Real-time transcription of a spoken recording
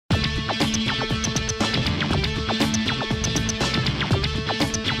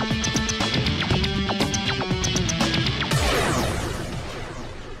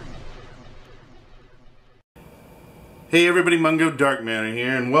Hey everybody, Mungo Dark Matter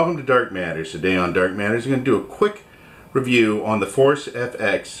here, and welcome to Dark Matters. Today on Dark Matters, I'm going to do a quick review on the Force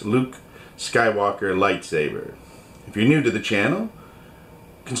FX Luke Skywalker lightsaber. If you're new to the channel,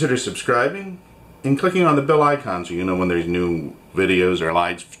 consider subscribing and clicking on the bell icon so you know when there's new videos or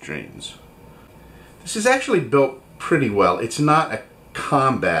live streams. This is actually built pretty well. It's not a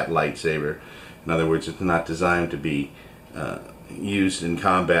combat lightsaber. In other words, it's not designed to be used in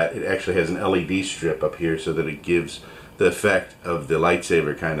combat. It actually has an LED strip up here so that it gives the effect of the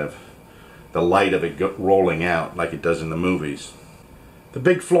lightsaber, kind of the light of it rolling out like it does in the movies. The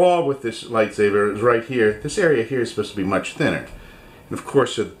big flaw with this lightsaber is right here. This area here is supposed to be much thinner. And of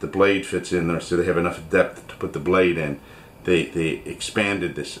course, so that the blade fits in there, so they have enough depth to put the blade in, they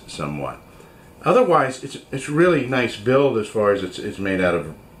expanded this somewhat. Otherwise, it's really nice build as far as it's made out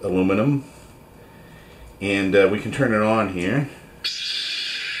of aluminum. And we can turn it on here.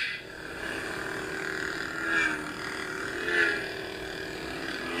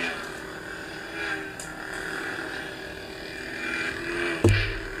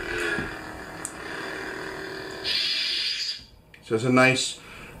 So it's a nice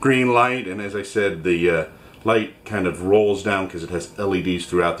green light, and as I said, the light kind of rolls down because it has LEDs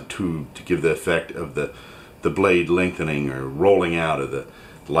throughout the tube to give the effect of the blade lengthening or rolling out of the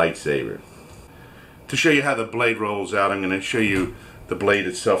lightsaber. To show you how the blade rolls out, I'm going to show you the blade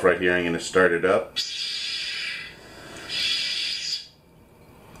itself right here. I'm going to start it up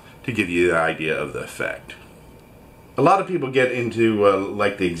to give you the idea of the effect. A lot of people get into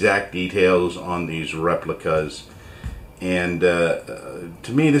like the exact details on these replicas. And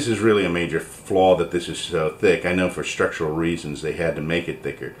to me, this is really a major flaw that this is so thick. I know for structural reasons they had to make it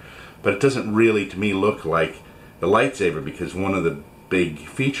thicker. But it doesn't really, to me, look like the lightsaber, because one of the big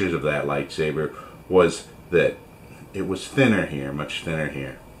features of that lightsaber was that it was thinner here, much thinner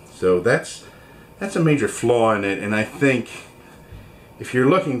here. So that's a major flaw in it. And I think if you're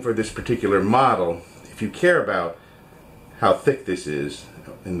looking for this particular model, if you care about how thick this is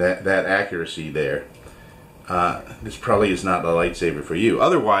and that accuracy there, this probably is not a lightsaber for you.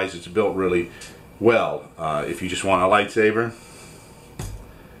 Otherwise, it's built really well. If you just want a lightsaber,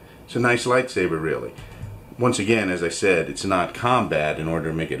 it's a nice lightsaber, really. Once again, as I said, it's not combat. In order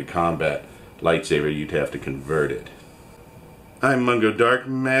to make it a combat lightsaber, you'd have to convert it. I'm Mungo Dark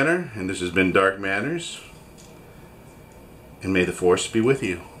Matter, and this has been Dark Matters. And may the Force be with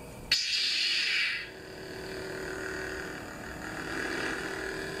you.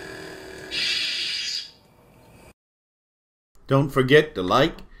 Don't forget to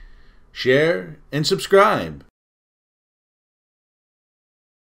like, share, and subscribe.